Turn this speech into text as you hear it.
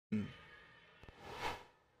Mm.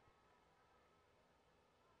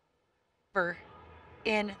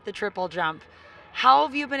 In the triple jump. How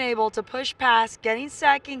have you been able to push past getting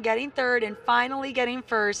second, getting third, and finally getting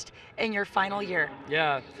first in your final year?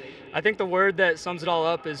 Yeah, I think the word that sums it all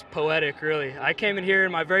up is poetic, really. I came in here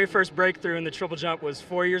and my very first breakthrough in the triple jump was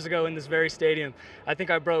 4 years ago in this very stadium. I think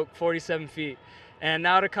I broke 47 feet. And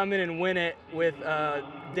now to come in and win it with a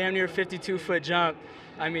damn near 52-foot jump,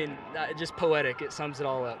 I mean, just poetic. It sums it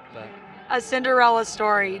all up. But. A Cinderella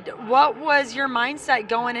story. What was your mindset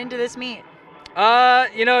going into this meet?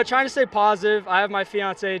 Trying to stay positive. I have my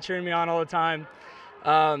fiance cheering me on all the time.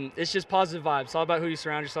 It's just positive vibes. It's all about who you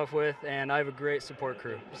surround yourself with, and I have a great support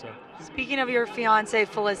crew. So. Speaking of your fiance,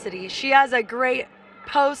 Felicity, she has a great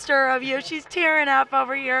poster of you. She's tearing up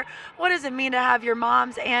over here. What does it mean to have your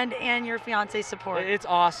mom's and your fiance support? It's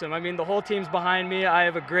awesome. I mean, the whole team's behind me. I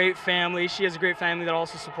have a great family. She has a great family that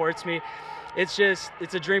also supports me. It's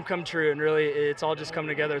a dream come true, and really, it's all just coming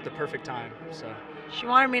together at the perfect time. So. She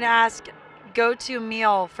wanted me to ask, go-to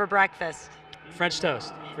meal for breakfast. French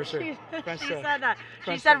toast, for sure. She French said toast. that.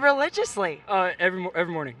 French She said toast. religiously.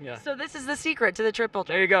 Every morning, yeah. So this is the secret to the triple jump.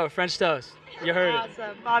 There you go, French toast. You heard it.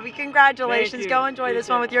 Awesome. Bobby, congratulations. Thank you. Go enjoy this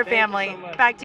one with your Thank you family. so much. Back to